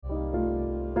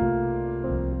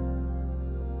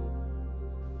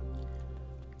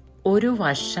ഒരു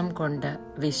വർഷം കൊണ്ട്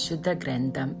വിശുദ്ധ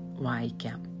ഗ്രന്ഥം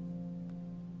വായിക്കാം.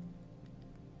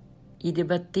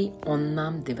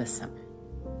 21 ദിവസം.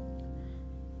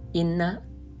 ഇന്ന്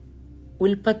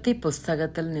ഉൽപ്പത്തി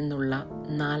പുസ്തകത്തിൽ നിന്നുള്ള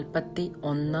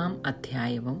 41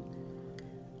 അധ്യായവും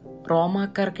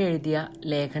റോമാക്കാർക്ക് എഴുതിയ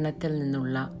ലേഖനത്തിൽ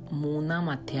നിന്നുള്ള 3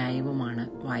 അധ്യായവുമാണ്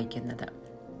വായിക്കുന്നത്.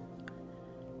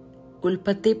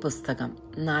 ഉൽപ്പത്തി പുസ്തകം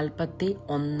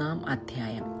 41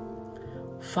 അധ്യായം.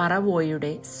 ഫറവോയുടെ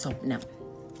സ്വപ്നം.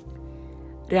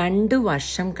 2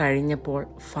 വർഷം കഴിഞ്ഞപ്പോൾ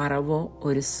ഫറവോ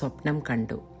ഒരു സ്വപ്നം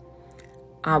കണ്ടു.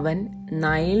 അവൻ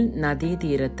നൈൽ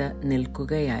നദീതീരത്ത്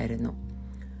നിൽക്കുകയായിരുന്നു.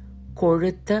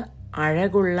 കൊഴുത്ത്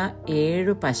അഴകുള്ള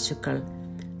 7 പശുക്കൾ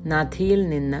നദിയിൽ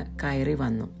നിന്ന് കയറി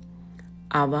വന്നു.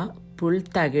 അവ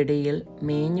പുൽത്തകിടിയിൽ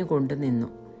മേഞ്ഞുകൊണ്ടു നിന്നു.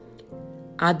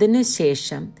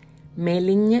 അതിനുശേഷം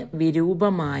മെലിഞ്ഞ്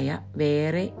വിരൂപമായ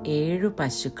വേറെ 7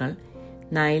 പശുക്കൾ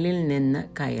നൈലിൽ നിന്ന്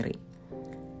കയറി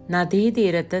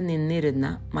നദീതീരത്ത് നിന്നിരുന്ന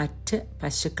മറ്റ്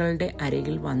പശുക്കളുടെ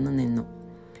അരികിൽ വന്നു നിന്നു.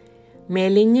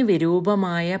 മെലിഞ്ഞ്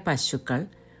വിരൂപമായ പശുക്കൾ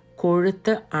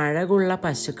കൊഴുത്ത് അഴകുള്ള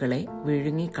പശുക്കളെ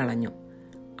വിഴുങ്ങിക്കളഞ്ഞു.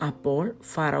 അപ്പോൾ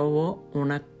ഫറവോ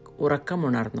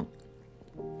ഉറക്കമുണർന്നു.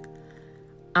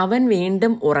 അവൻ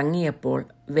വീണ്ടും ഉറങ്ങിയപ്പോൾ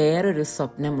വേറൊരു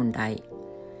സ്വപ്നമുണ്ടായി.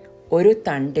 ഒരു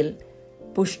തണ്ടിൽ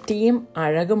പുഷ്ടിയും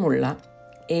അഴകുമുള്ള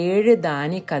 7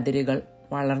 ധാന്യക്കതിരുകൾ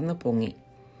വളർന്നു പൊങ്ങി.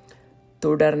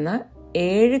 തുടർന്ന്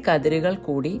 7 കതിരുകൾ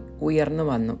കൂടി ഉയർന്നു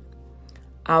വന്നു.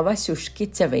 അവ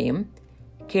ശുഷ്കിച്ചവയും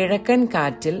കിഴക്കൻ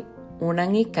കാറ്റിൽ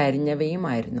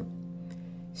ഉണങ്ങിക്കരിഞ്ഞവയുമായിരുന്നു.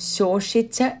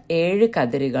 ശോഷിച്ച 7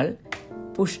 കതിരുകൾ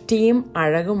പുഷ്ടിയും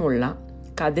അഴകുമുള്ള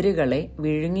കതിരുകളെ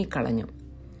വിഴുങ്ങിക്കളഞ്ഞു.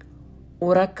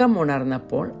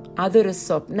 ഉറക്കമുണർന്നപ്പോൾ അതൊരു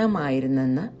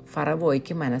സ്വപ്നമായിരുന്നെന്ന്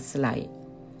ഫറവോയ്ക്ക് മനസ്സിലായി.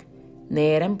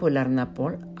 നേരം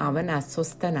പുലർന്നപ്പോൾ അവൻ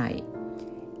അസ്വസ്ഥനായി.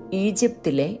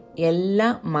 ഈജിപ്തിലെ എല്ലാ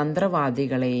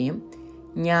മന്ത്രവാദികളെയും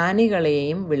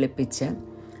ജ്ഞാനികളെയും വിളിപ്പിച്ച്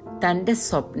തൻ്റെ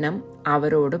സ്വപ്നം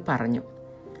അവരോട് പറഞ്ഞു.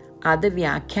 അത്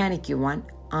വ്യാഖ്യാനിക്കുവാൻ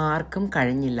ആർക്കും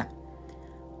കഴിഞ്ഞില്ല.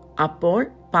 അപ്പോൾ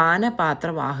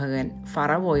പാനപാത്രവാഹകൻ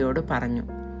ഫറവോയോട് പറഞ്ഞു,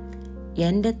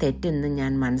 എൻ്റെ തെറ്റെന്ന്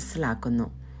ഞാൻ മനസ്സിലാക്കുന്നു.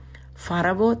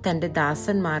 ഫറവോ തൻ്റെ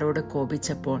ദാസന്മാരോട്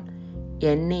കോപിച്ചപ്പോൾ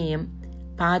എന്നെയും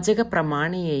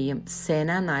പാചകപ്രമാണിയെയും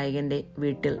സേനാനായകന്റെ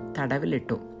വീട്ടിൽ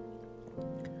തടവിലിട്ടു.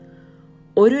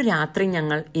 ഒരു രാത്രി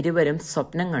ഞങ്ങൾ ഇരുവരും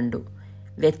സ്വപ്നം കണ്ടു.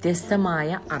 വ്യത്യസ്തമായ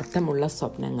അർത്ഥമുള്ള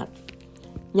സ്വപ്നങ്ങൾ.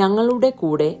 ഞങ്ങളുടെ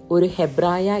കൂടെ ഒരു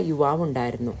ഹെബ്രായ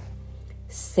യുവാവുണ്ടായിരുന്നു.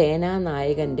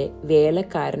 സേനാനായകന്റെ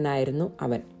വേലക്കാരനായിരുന്നു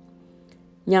അവൻ.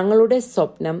 ഞങ്ങളുടെ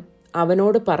സ്വപ്നം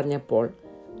അവനോട് പറഞ്ഞപ്പോൾ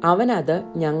അവൻ അത്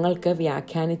ഞങ്ങൾക്ക്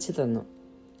വ്യാഖ്യാനിച്ചു തന്നു.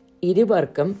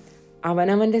 ഇരുവർക്കും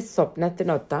അവനവന്റെ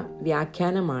സ്വപ്നത്തിനൊത്ത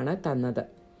വ്യാഖ്യാനമാണ് തന്നത്.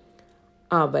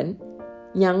 അവൻ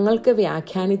ഞങ്ങൾക്ക്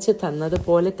വ്യാഖ്യാനിച്ചു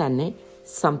തന്നതുപോലെ തന്നെ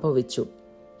സംഭവിച്ചു.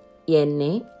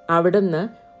 എന്നെ അവിടുന്ന്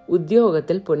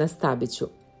ഉദ്യോഗത്തിൽ പുനഃസ്ഥാപിച്ചു.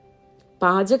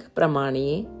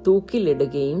 പാചകപ്രമാണിയെ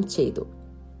തൂക്കിലിടുകയും ചെയ്തു.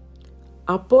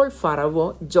 അപ്പോൾ ഫറവോ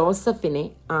ജോസഫിനെ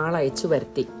ആളയച്ചു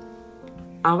വരുത്തി.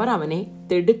 അവർ അവനെ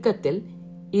തിടുക്കത്തിൽ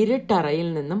ഇരുട്ടറയിൽ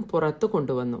നിന്നും പുറത്തു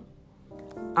കൊണ്ടുവന്നു.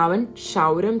 അവൻ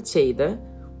ക്ഷൗരം ചെയ്ത്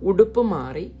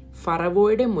ഉടുപ്പുമാറി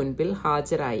ഫറവോയുടെ മുൻപിൽ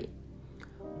ഹാജരായി.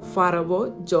 ഫറവോ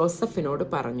ജോസഫിനോട്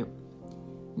പറഞ്ഞു,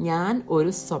 ഞാൻ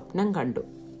ഒരു സ്വപ്നം കണ്ടു.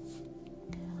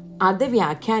 അത്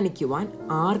വ്യാഖ്യാനിക്കുവാൻ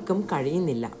ആർക്കും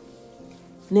കഴിയുന്നില്ല.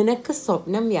 നിനക്ക്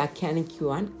സ്വപ്നം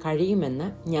വ്യാഖ്യാനിക്കുവാൻ കഴിയുമെന്ന്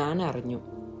ഞാൻ അറിഞ്ഞു.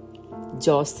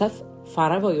 ജോസഫ്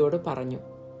ഫറവോയോട് പറഞ്ഞു,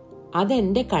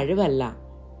 അതെന്റെ കഴിവല്ല.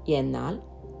 എന്നാൽ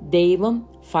ദൈവം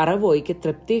ഫറവോയ്ക്ക്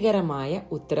തൃപ്തികരമായ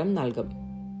ഉത്തരം നൽകും.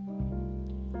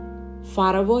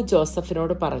 ഫറവോ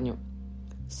ജോസഫിനോട് പറഞ്ഞു,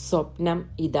 സ്വപ്നം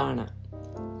ഇതാണ്.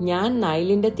 ഞാൻ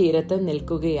നൈലിന്റെ തീരത്ത്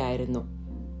നിൽക്കുകയായിരുന്നു.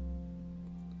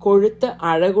 കൊഴുത്ത്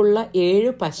അഴകുള്ള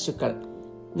 7 പശുക്കൾ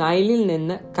നൈലിൽ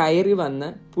നിന്ന് കയറി വന്ന്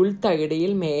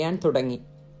പുൽത്തകിടിയിൽ മേയാൻ തുടങ്ങി.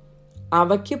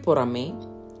 അവയ്ക്ക് പുറമെ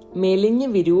മെലിഞ്ഞ്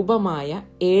വിരൂപമായ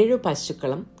 7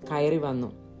 പശുക്കളും കയറി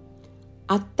വന്നു.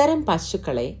 അത്തരം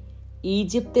പശുക്കളെ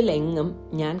ഈജിപ്തിലെങ്ങും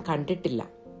ഞാൻ കണ്ടിട്ടില്ല.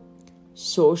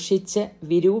 ശോഷിച്ച്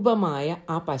വിരൂപമായ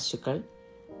ആ പശുക്കൾ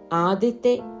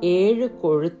ആദ്യത്തെ 7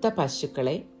 കൊഴുത്ത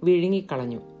പശുക്കളെ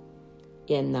വിഴുങ്ങിക്കളഞ്ഞു.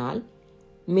 എന്നാൽ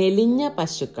മെലിഞ്ഞ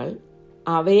പശുക്കൾ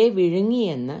അവയെ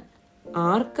വിഴുങ്ങിയെന്ന്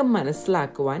ആർക്കും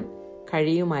മനസ്സിലാക്കുവാൻ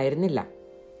കഴിയുമായിരുന്നില്ല.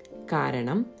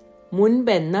 കാരണം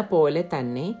മുൻപെന്ന പോലെ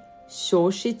തന്നെ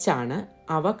ശോഷിച്ചാണ്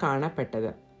അവ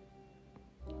കാണപ്പെട്ടത്.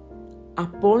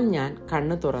 അപ്പോൾ ഞാൻ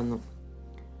കണ്ണു തുറന്നു.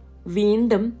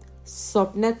 വീണ്ടും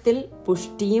സ്വപ്നത്തിൽ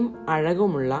പുഷ്ടിയും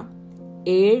അഴകുമുള്ള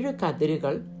 7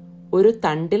 കതിരുകൾ ഒരു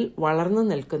തണ്ടിൽ വളർന്നു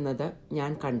നിൽക്കുന്നത്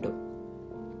ഞാൻ കണ്ടു.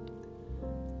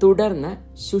 തുടർന്ന്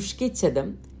ശുഷ്കിച്ചതും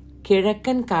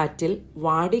കിഴക്കൻ കാറ്റിൽ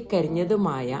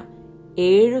വാടിക്കരിഞ്ഞതുമായ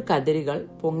 7 കതിരുകൾ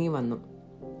പൊങ്ങിവന്നു.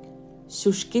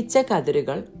 ശുഷ്കിച്ച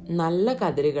കതിരുകൾ നല്ല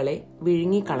കതിരുകളെ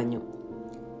വിഴുങ്ങിക്കളഞ്ഞു.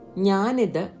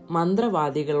 ഞാനിത്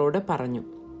മന്ത്രവാദികളോട് പറഞ്ഞു,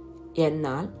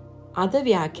 എന്നാൽ അത്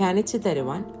വ്യാഖ്യാനിച്ചു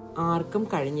തരുവാൻ ആർക്കും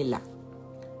കഴിഞ്ഞില്ല.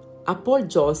 അപ്പോൾ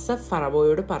ജോസഫ്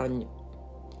ഫറവോയോട് പറഞ്ഞു,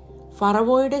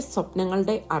 ഫറവോയുടെ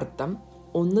സ്വപ്നങ്ങളുടെ അർത്ഥം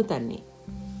ഒന്നു തന്നെ.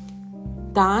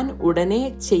 താൻ ഉടനെ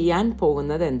ചെയ്യാൻ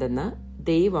പോകുന്നത് എന്തെന്ന്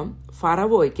ദൈവം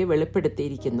ഫറവോയ്ക്ക്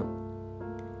വെളിപ്പെടുത്തിയിരിക്കുന്നു.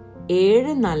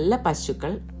 7 നല്ല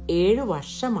പശുക്കൾ 7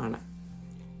 വർഷമാണ്.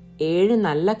 7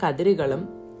 നല്ല കതിരുകളും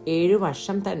 7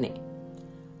 വർഷം തന്നെ.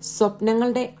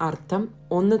 സ്വപ്നങ്ങളുടെ അർത്ഥം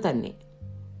ഒന്നു തന്നെ.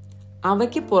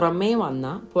 അവയ്ക്ക്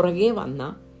പുറകെ വന്ന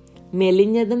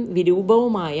മെലിഞ്ഞതും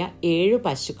വിരൂപവുമായ 7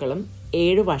 പശുക്കളും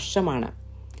 7 വർഷമാണ്.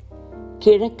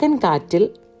 കിഴക്കൻ കാറ്റിൽ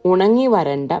ഉണങ്ങി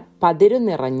വരണ്ട പതിരു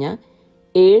നിറഞ്ഞ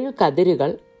 7 കതിരുകൾ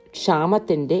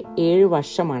ക്ഷാമത്തിന്റെ 7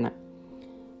 വർഷമാണ്.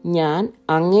 ഞാൻ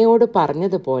അങ്ങയോട്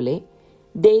പറഞ്ഞതുപോലെ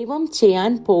ദൈവം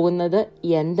ചെയ്യാൻ പോകുന്നത്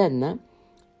എന്തെന്ന്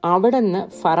അവിടുന്ന്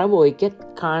ഫറവോയ്ക്ക്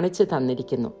കാണിച്ചു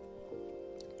തന്നിരിക്കുന്നു.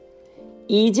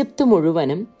 ഈജിപ്ത്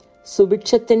മുഴുവനും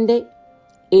സുഭിക്ഷത്തിന്റെ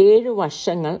 7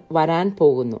 വർഷങ്ങൾ വരാൻ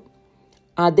പോകുന്നു.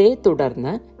 അതേ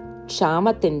തുടർന്ന്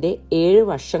ക്ഷാമത്തിന്റെ 7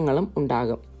 വർഷങ്ങളും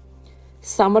ഉണ്ടാകും.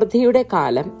 സമൃദ്ധിയുടെ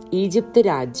കാലം ഈജിപ്ത്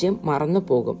രാജ്യം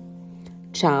മറന്നുപോകും.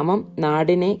 ക്ഷാമം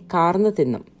നാടിനെ കാർന്നു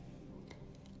തിന്നും.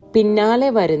 പിന്നാലെ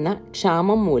വരുന്ന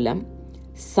ക്ഷാമം മൂലം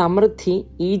സമൃദ്ധി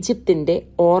ഈജിപ്തിന്റെ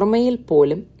ഓർമ്മയിൽ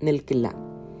പോലും നിൽക്കില്ല.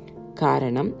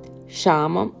 കാരണം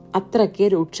ക്ഷാമം അത്രയ്ക്ക്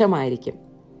രൂക്ഷമായിരിക്കും.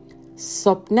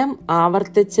 സ്വപ്നം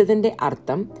ആവർത്തിച്ചതിന്റെ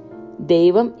അർത്ഥം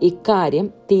ദൈവം ഇക്കാര്യം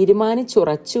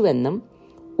തീരുമാനിച്ചുറച്ചുവെന്നും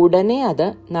ഉടനെ അത്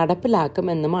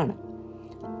നടപ്പിലാക്കുമെന്നുമാണ്.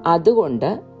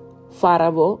 അതുകൊണ്ട്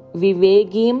ഫറവോ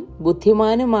വിവേകിയും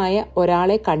ബുദ്ധിമാനുമായ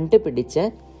ഒരാളെ കണ്ടുപിടിച്ച്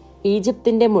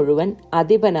ഈജിപ്തിന്റെ മുഴുവൻ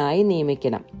അധിപനായി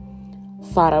നിയമിക്കണം.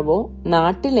 ഫറവോ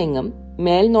നാട്ടിലെങ്ങും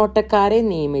മേൽനോട്ടക്കാരെ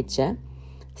നിയമിച്ച്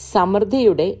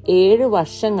സമൃദ്ധിയുടെ 7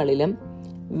 വർഷങ്ങളിലും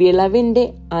വിളവിന്റെ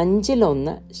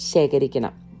 1/5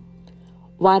 ശേഖരിക്കണം.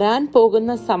 വരാൻ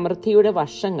പോകുന്ന സമൃദ്ധിയുടെ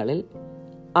വർഷങ്ങളിൽ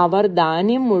അവർ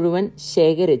ധാന്യം മുഴുവൻ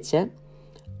ശേഖരിച്ച്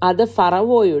അത്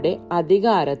ഫറവോയുടെ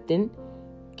അധികാരത്തിൻ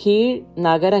കീഴ്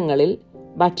നഗരങ്ങളിൽ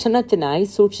ഭക്ഷണത്തിനായി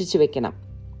സൂക്ഷിച്ചു വെക്കണം.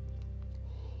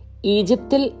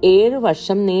 ഈജിപ്തിൽ 7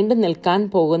 വർഷം നീണ്ടു നിൽക്കാൻ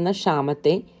പോകുന്ന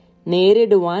ക്ഷാമത്തെ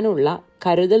നേരിടുവാനുള്ള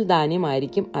കരുതൽ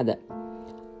ധാന്യമായിരിക്കും അത്.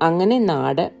 അങ്ങനെ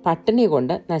നാട് പട്ടിണി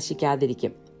കൊണ്ട്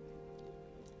നശിക്കാതിരിക്കും.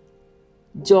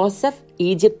 ജോസഫ്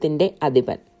ഈജിപ്തിന്റെ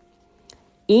അധിപൻ.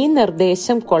 ഈ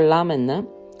നിർദ്ദേശം കൊള്ളാമെന്ന്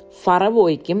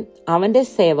ഫറവോയ്ക്കും അവന്റെ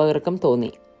സേവകർക്കും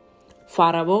തോന്നി.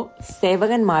 ഫറവോ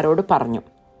സേവകന്മാരോട് പറഞ്ഞു,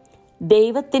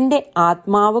 ദൈവത്തിന്റെ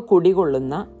ആത്മാവ്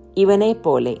കുടികൊള്ളുന്ന ഇവനെ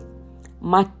പോലെ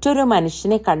മറ്റൊരു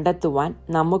മനുഷ്യനെ കണ്ടെത്തുവാൻ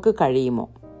നമുക്ക് കഴിയുമോ?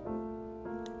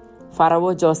 ഫറവോ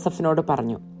ജോസഫിനോട്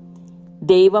പറഞ്ഞു,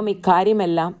 ദൈവം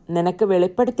ഇക്കാര്യമെല്ലാം നിനക്ക്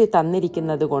വെളിപ്പെടുത്തി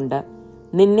തന്നിരിക്കുന്നത് കൊണ്ട്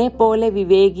നിന്നെപ്പോലെ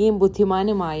വിവേകിയും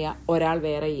ബുദ്ധിമാനുമായ ഒരാൾ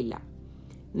വേറെയില്ല.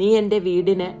 നീ എൻ്റെ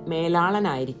വീടിന്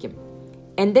മേലാളനായിരിക്കും.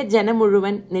 എൻ്റെ ജനം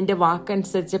മുഴുവൻ നിന്റെ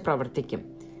വാക്കനുസരിച്ച് പ്രവർത്തിക്കും.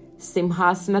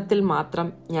 സിംഹാസനത്തിൽ മാത്രം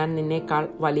ഞാൻ നിന്നേക്കാൾ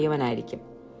വലിയവനായിരിക്കും.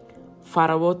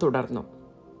 ഫറവോ തുടർന്നു,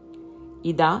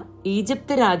 ഇതാ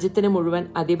ഈജിപ്ത് രാജ്യത്തിന് മുഴുവൻ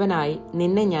അധിപനായി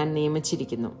നിന്നെ ഞാൻ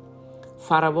നിയമിച്ചിരിക്കുന്നു.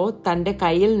 ഫറവോ തന്റെ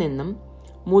കയ്യിൽ നിന്നും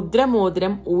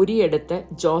മുദ്രമോതിരം ഊരിയെടുത്ത്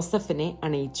ജോസഫിനെ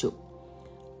അണിയിച്ചു.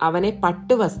 അവനെ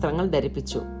പട്ടുവസ്ത്രങ്ങൾ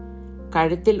ധരിപ്പിച്ചു.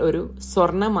 കഴുത്തിൽ ഒരു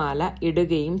സ്വർണമാല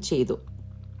ഇടുകയും ചെയ്തു.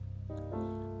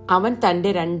 അവൻ തന്റെ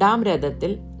 2-ാം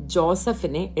രഥത്തിൽ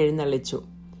ജോസഫിനെ എഴുന്നള്ളിച്ചു.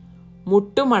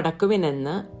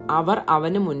 മുട്ടുമടക്കുവിനെന്ന് അവർ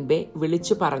അവന് മുൻപേ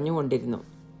വിളിച്ചു പറഞ്ഞുകൊണ്ടിരുന്നു.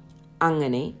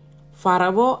 അങ്ങനെ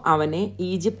ഫറവോ അവനെ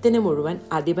ഈജിപ്തിന് മുഴുവൻ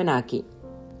അധിപനാക്കി.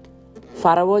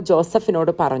 ഫറവോ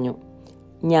ജോസഫിനോട് പറഞ്ഞു,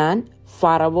 ഞാൻ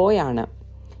ഫറവോയാണ്.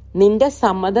 നിന്റെ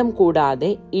സമ്മതം കൂടാതെ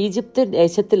ഈജിപ്ത്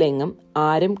ദേശത്തിലെങ്ങും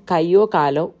ആരും കയ്യോ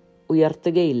കാലോ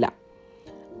ഉയർത്തുകയില്ല.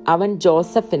 അവൻ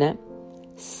ജോസഫിന്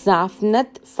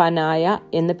സാഫ്നത്ത് ഫനായ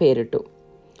എന്ന് പേരിട്ടു.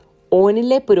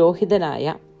 ഓനിലെ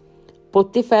പുരോഹിതനായ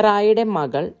പൊത്തിഫെറായുടെ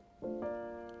മകൾ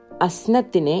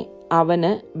അസ്നത്തിനെ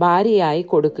അവന് ഭാര്യയായി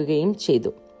കൊടുക്കുകയും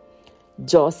ചെയ്തു.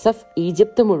 ജോസഫ്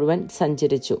ഈജിപ്ത് മുഴുവൻ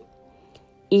സഞ്ചരിച്ചു.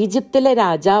 ഈജിപ്തിലെ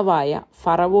രാജാവായ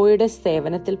ഫറവോയുടെ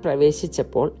സേവനത്തിൽ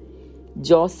പ്രവേശിച്ചപ്പോൾ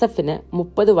ജോസഫിന്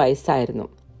 30 വയസ്സായിരുന്നു.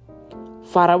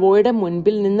 ഫറവോയുടെ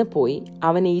മുൻപിൽ നിന്ന് പോയി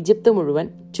അവൻ ഈജിപ്ത് മുഴുവൻ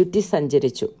ചുറ്റി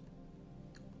സഞ്ചരിച്ചു.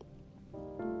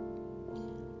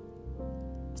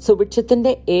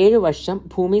 സുഭിക്ഷത്തിന്റെ 7 വർഷം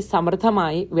ഭൂമി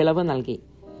സമൃദ്ധമായി വിളവ് നൽകി.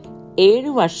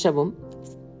 7 വർഷവും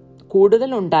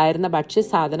കൂടുതൽ ഉണ്ടായിരുന്ന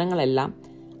ഭക്ഷ്യസാധനങ്ങളെല്ലാം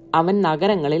അവൻ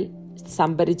നഗരങ്ങളിൽ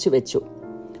സംഭരിച്ചു വെച്ചു.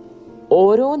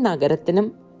 ഓരോ നഗരത്തിനും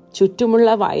ചുറ്റുമുള്ള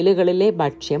വയലുകളിലെ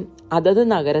ഭക്ഷ്യം അതത്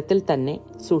നഗരത്തിൽ തന്നെ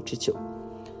സൂക്ഷിച്ചു.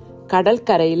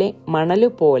 കടൽക്കരയിലെ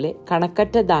മണലുപോലെ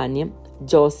കണക്കറ്റ ധാന്യം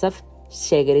ജോസഫ്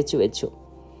ശേഖരിച്ചു വെച്ചു.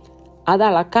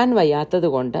 അതളക്കാൻ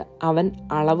വയ്യാത്തതുകൊണ്ട് അവൻ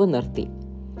അളവ് നിർത്തി.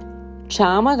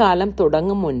 ക്ഷാമകാലം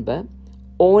തുടങ്ങും മുൻപ്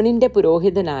ഓനിന്റെ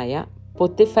പുരോഹിതനായ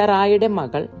പൊത്തിഫെറായുടെ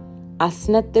മകൾ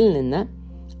അസ്നത്തിൽ നിന്ന്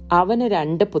അവന്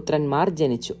 2 പുത്രന്മാർ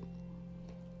ജനിച്ചു.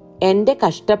 എന്റെ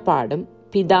കഷ്ടപ്പാടും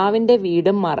പിതാവിന്റെ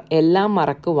വീടും എല്ലാം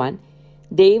മറക്കുവാൻ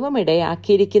ദൈവം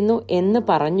ഇടയാക്കിയിരിക്കുന്നു എന്ന്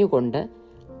പറഞ്ഞുകൊണ്ട്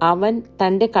അവൻ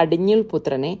തന്റെ കടിഞ്ഞൂൽ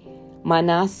പുത്രനെ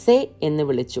മനാസെ എന്ന്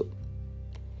വിളിച്ചു.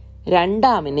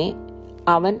 രണ്ടാമനെ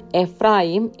അവൻ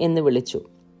എഫ്രായിം എന്ന് വിളിച്ചു.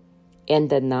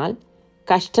 എന്തെന്നാൽ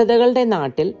കഷ്ടതകളുടെ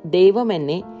നാട്ടിൽ ദൈവം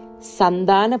എന്നെ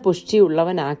സന്താന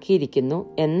പുഷ്ടിയുള്ളവനാക്കിയിരിക്കുന്നു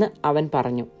എന്ന് അവൻ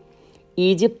പറഞ്ഞു.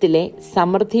 ഈജിപ്തിലെ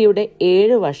സമൃദ്ധിയുടെ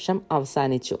 7 വർഷം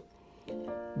അവസാനിച്ചു.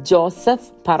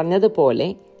 ജോസഫ് പറഞ്ഞതുപോലെ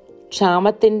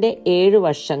ക്ഷാമത്തിന്റെ 7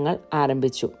 വർഷങ്ങൾ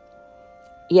ആരംഭിച്ചു.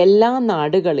 എല്ലാ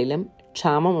നാടുകളിലും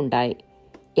ക്ഷാമമുണ്ടായി.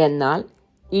 എന്നാൽ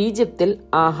ഈജിപ്തിൽ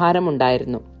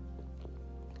ആഹാരമുണ്ടായിരുന്നു.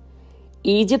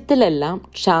 ഈജിപ്തിലെല്ലാം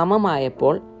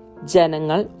ക്ഷാമമായപ്പോൾ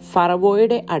ജനങ്ങൾ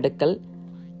ഫറവോയുടെ അടുക്കൽ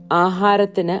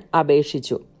ആഹാരത്തിന്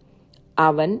അപേക്ഷിച്ചു.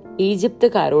 അവൻ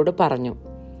ഈജിപ്തുകാരോട് പറഞ്ഞു,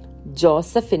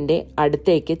 ജോസഫിന്റെ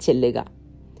അടുത്തേക്ക് ചെല്ലുക,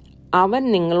 അവൻ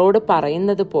നിങ്ങളോട്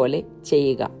പറയുന്നത് പോലെ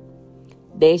ചെയ്യുക.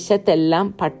 ദേശത്തെല്ലാം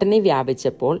പട്ടിണി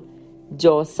വ്യാപിച്ചപ്പോൾ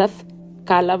ജോസഫ്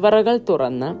കലവറകൾ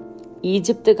തുറന്ന്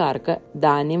ഈജിപ്തുകാർക്ക്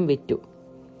ധാന്യം വിറ്റു.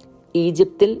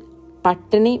 ഈജിപ്തിൽ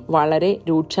പട്ടിണി വളരെ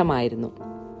രൂക്ഷമായിരുന്നു.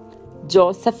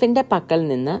 ജോസഫിന്റെ പക്കൽ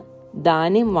നിന്ന്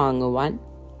ധാന്യം വാങ്ങുവാൻ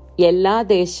എല്ലാ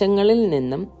ദേശങ്ങളിൽ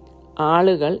നിന്നും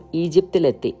ആളുകൾ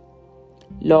ഈജിപ്തിലെത്തി.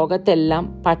 ലോകത്തെല്ലാം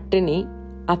പട്ടിണി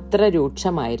അത്ര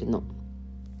രൂക്ഷമായിരുന്നു.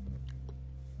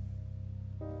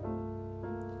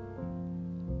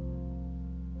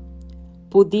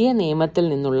 പുതിയ നിയമത്തിൽ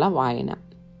നിന്നുള്ള വായന.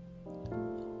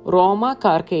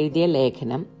 റോമാക്കാർക്ക് എഴുതിയ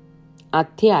ലേഖനം,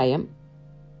 അധ്യായം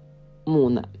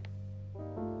 3.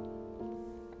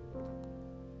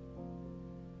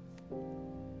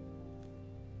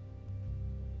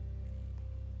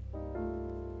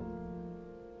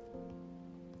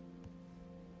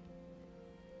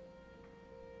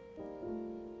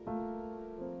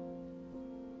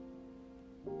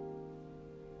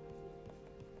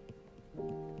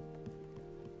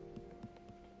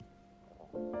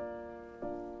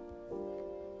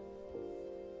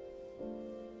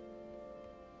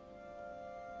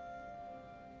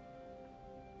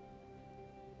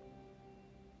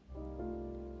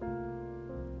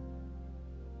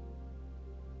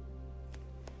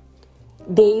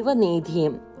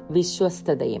 ദൈവനീതിയും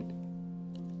വിശ്വസ്തതയും.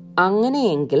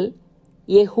 അങ്ങനെയെങ്കിൽ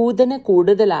യഹൂദന്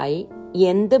കൂടുതലായി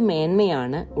എന്ത്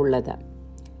മേന്മയാണ് ഉള്ളത്?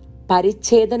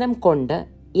 പരിച്ഛേദനം കൊണ്ട്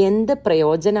എന്ത്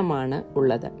പ്രയോജനമാണ്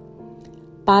ഉള്ളത്?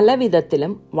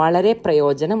 പലവിധത്തിലും വളരെ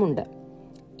പ്രയോജനമുണ്ട്.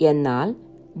 എന്നാൽ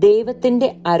ദൈവത്തിന്റെ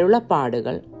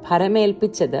അരുളപ്പാടുകൾ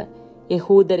ഭരമേൽപ്പിച്ചത്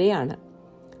യഹൂദരെയാണ്.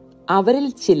 അവരിൽ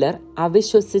ചിലർ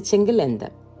അവിശ്വസിച്ചെങ്കിൽ എന്ത്?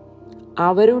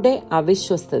 അവരുടെ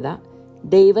അവിശ്വസ്തത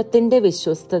ദൈവത്തിന്റെ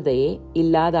വിശ്വസ്തതയെ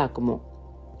ഇല്ലാതാക്കുമോ?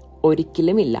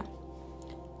 ഒരിക്കലുമില്ല.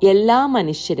 എല്ലാ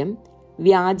മനുഷ്യരും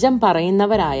വ്യാജം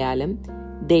പറയുന്നവരായാലും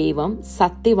ദൈവം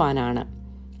സത്യവാനാണ്.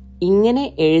 ഇങ്ങനെ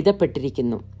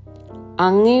എഴുതപ്പെട്ടിരിക്കുന്നു,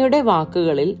 അങ്ങയുടെ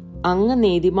വാക്കുകളിൽ അങ്ങ്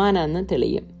നീതിമാനെന്ന്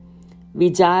തെളിയും.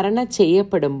 വിചാരണ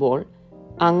ചെയ്യപ്പെടുമ്പോൾ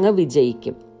അങ്ങ്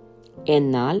വിജയിക്കും.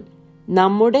 എന്നാൽ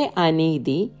നമ്മുടെ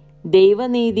അനീതി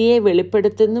ദൈവനീതിയെ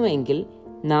വെളിപ്പെടുത്തുന്നുവെങ്കിൽ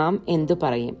നാം എന്തു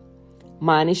പറയും?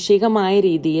 മാനുഷികമായ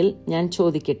രീതിയിൽ ഞാൻ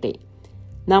ചോദിക്കട്ടെ,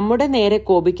 നമ്മുടെ നേരെ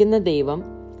കോപിക്കുന്ന ദൈവം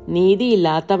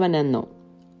നീതിയില്ലാത്തവനെന്നോ?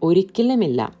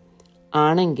 ഒരിക്കലുമില്ല.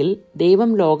 ആണെങ്കിൽ ദൈവം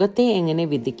ലോകത്തെ എങ്ങനെ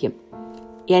വിധിക്കും?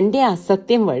 എന്റെ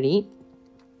അസത്യം വഴി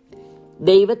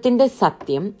ദൈവത്തിന്റെ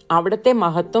സത്യം അവിടുത്തെ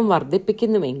മഹത്വം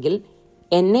വർദ്ധിപ്പിക്കുന്നുവെങ്കിൽ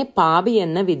എന്നെ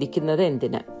പാപിയെന്ന് വിധിക്കുന്നത്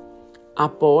എന്തിന്?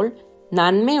 അപ്പോൾ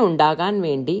നന്മയുണ്ടാകാൻ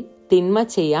വേണ്ടി തിന്മ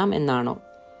ചെയ്യാം എന്നാണോ?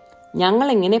 ഞങ്ങൾ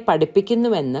എങ്ങനെ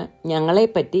പഠിപ്പിക്കുന്നുവെന്ന്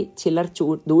ഞങ്ങളെപ്പറ്റി ചിലർ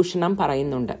ദൂഷണം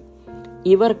പറയുന്നുണ്ട്.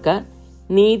 ഇവർക്ക്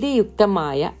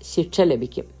നീതിയുക്തമായ ശിക്ഷ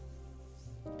ലഭിക്കും.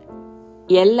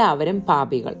 എല്ലാവരും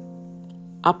പാപികൾ.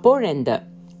 അപ്പോഴെന്ത്?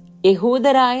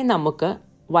 യഹൂദരായ നമുക്ക്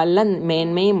വല്ല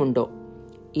മേന്മയുമുണ്ടോ?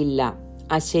 ഇല്ല,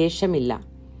 അശേഷമില്ല.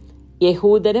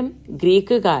 യഹൂദരും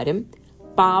ഗ്രീക്കുകാരും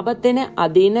പാപത്തിന്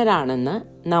അധീനരാണെന്ന്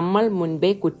നമ്മൾ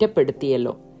മുൻപേ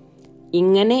കുറ്റപ്പെടുത്തിയല്ലോ.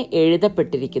 ഇങ്ങനെ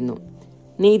എഴുതപ്പെട്ടിരിക്കുന്നു,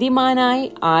 നീതിമാനായി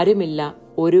ആരുമില്ല,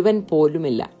 ഒരുവൻ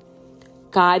പോലുമില്ല.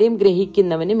 കാര്യം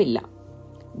ഗ്രഹിക്കുന്നവനുമില്ല,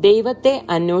 ദൈവത്തെ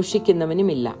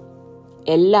അന്വേഷിക്കുന്നവനുമില്ല.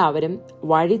 എല്ലാവരും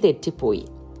വഴി തെറ്റിപ്പോയി.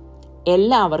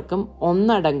 എല്ലാവർക്കും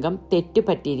ഒന്നടങ്കം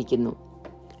തെറ്റുപറ്റിയിരിക്കുന്നു.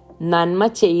 നന്മ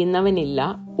ചെയ്യുന്നവനില്ല,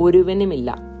 ഒരുവനുമില്ല.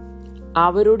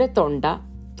 അവരുടെ തൊണ്ട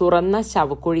തുറന്ന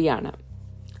ശവക്കുഴിയാണ്.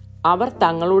 അവർ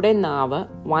തങ്ങളുടെ നാവ്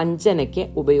വഞ്ചനയ്ക്ക്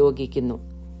ഉപയോഗിക്കുന്നു.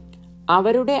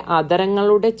 അവരുടെ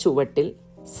അധരങ്ങളുടെ ചുവട്ടിൽ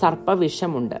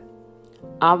സർപ്പവിഷമുണ്ട്.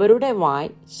 അവരുടെ വായ്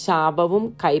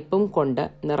ശാപവും കയ്പും കൊണ്ട്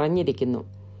നിറഞ്ഞിരിക്കുന്നു.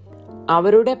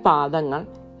 അവരുടെ പാദങ്ങൾ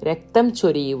രക്തം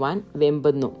ചൊരിയുവാൻ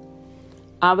വെമ്പുന്നു.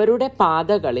 അവരുടെ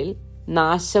പാതകളിൽ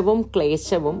നാശവും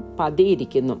ക്ലേശവും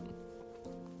പതിയിരിക്കുന്നു.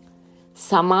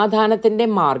 സമാധാനത്തിന്റെ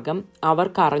മാർഗം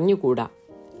അവർക്കറിഞ്ഞുകൂടാ.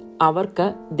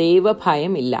 അവർക്ക്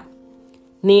ദൈവഭയമില്ല.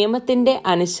 നിയമത്തിന്റെ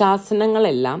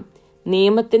അനുശാസനങ്ങളെല്ലാം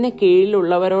നിയമത്തിന്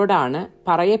കീഴിലുള്ളവരോടാണ്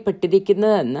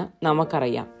പറയപ്പെട്ടിരിക്കുന്നതെന്ന്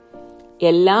നമുക്കറിയാം.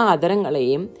 എല്ലാ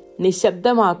അധരങ്ങളെയും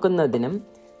നിശബ്ദമാക്കുന്നതിനും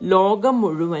ലോകം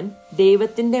മുഴുവൻ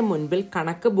ദൈവത്തിന്റെ മുൻപിൽ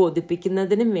കണക്ക്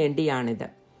ബോധിപ്പിക്കുന്നതിനും വേണ്ടിയാണിത്.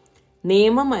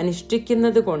 നിയമം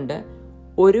അനുഷ്ഠിക്കുന്നത് കൊണ്ട്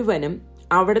ഒരുവനും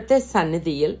അവിടുത്തെ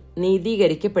സന്നിധിയിൽ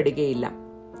നീതീകരിക്കപ്പെടുകയില്ല.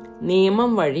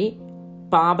 നിയമം വഴി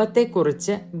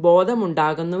പാപത്തെക്കുറിച്ച്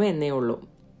ബോധമുണ്ടാകുന്നു എന്നേ ഉള്ളൂ.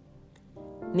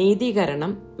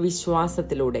 നീതീകരണം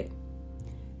വിശ്വാസത്തിലൂടെ.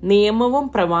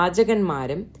 നിയമവും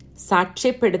പ്രവാചകന്മാരും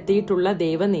സാക്ഷ്യപ്പെടുത്തിയിട്ടുള്ള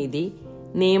ദൈവനീതി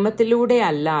നിയമത്തിലൂടെ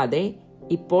അല്ലാതെ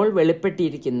ഇപ്പോൾ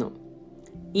വെളിപ്പെട്ടിരിക്കുന്നു.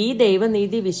 ഈ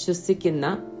ദൈവനീതി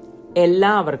വിശ്വസിക്കുന്ന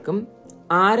എല്ലാവർക്കും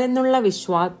ആരെന്നുള്ള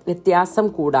വ്യത്യാസം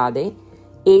കൂടാതെ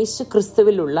യേശു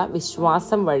ക്രിസ്തുവിലുള്ള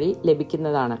വിശ്വാസം വഴി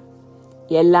ലഭിക്കുന്നതാണ്.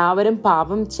 എല്ലാവരും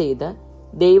പാപം ചെയ്ത്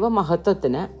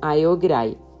ദൈവമഹത്വത്തിന്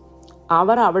അയോഗ്യരായി.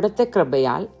 അവർ അവിടുത്തെ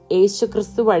കൃപയാൽ യേശു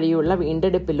ക്രിസ്തു വഴിയുള്ള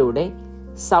വീണ്ടെടുപ്പിലൂടെ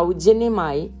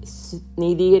സൗജന്യമായി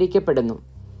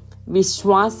നീതീകരിക്കപ്പെടുന്നു.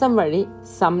 വിശ്വാസം വഴി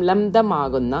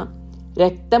സംലബ്ധമാകുന്ന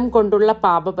രക്തം കൊണ്ടുള്ള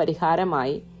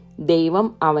പാപപരിഹാരമായി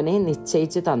ദൈവം അവനെ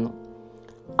നിശ്ചയിച്ചു തന്നു.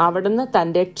 അവിടുന്ന്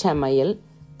തന്റെ ക്ഷമയിൽ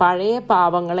പഴയ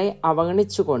പാപങ്ങളെ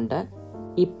അവഗണിച്ചുകൊണ്ട്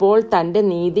ഇപ്പോൾ തന്റെ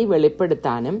നീതി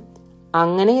വെളിപ്പെടുത്താനും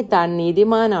അങ്ങനെ താൻ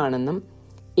നീതിമാനാണെന്നും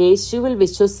യേശുവിൽ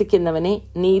വിശ്വസിക്കുന്നവനെ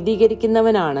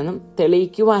നീതീകരിക്കുന്നവനാണെന്നും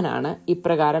തെളിയിക്കുവാനാണ്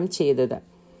ഇപ്രകാരം ചെയ്തത്.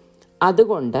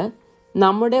 അതുകൊണ്ട്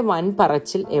നമ്മുടെ വൻ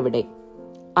പറച്ചിൽ എവിടെ?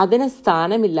 അതിന്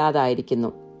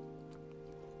സ്ഥാനമില്ലാതായിരിക്കുന്നു.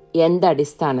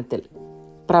 എന്തടിസ്ഥാനത്തിൽ?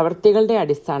 പ്രവൃത്തികളുടെ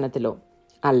അടിസ്ഥാനത്തിലോ?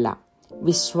 അല്ല,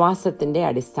 വിശ്വാസത്തിന്റെ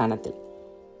അടിസ്ഥാനത്തിൽ.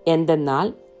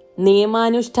 എന്തെന്നാൽ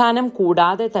നിയമാനുഷ്ഠാനം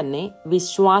കൂടാതെ തന്നെ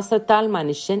വിശ്വാസത്താൽ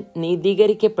മനുഷ്യൻ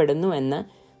നീതീകരിക്കപ്പെടുന്നു എന്ന്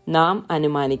നാം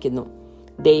അനുമാനിക്കുന്നു.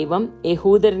 ദൈവം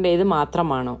യഹൂദരുടേത്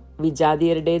മാത്രമാണോ?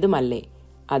 വിജാതിയരുടേതുമല്ലേ?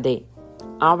 അതെ,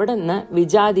 അവിടുന്ന്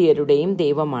വിജാതിയരുടെയും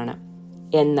ദൈവമാണ്.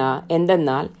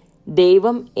 എന്തെന്നാൽ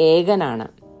ദൈവം ഏകനാണ്.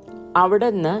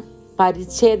 അവിടുന്ന്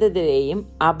പരിച്ഛേദിതരെയും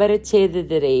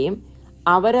അപരിച്ഛേദിതരെയും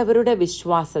അവരവരുടെ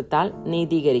വിശ്വാസത്താൽ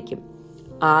നീതീകരിക്കും.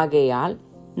 ആകയാൽ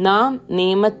നാം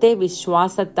നിയമത്തെ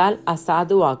വിശ്വാസത്താൽ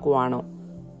അസാധുവാക്കുവാണോ?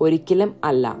 ഒരിക്കലും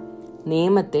അല്ല,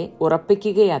 നിയമത്തെ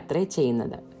ഉറപ്പിക്കുകയത്രേ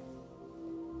ചെയ്യുന്നത്.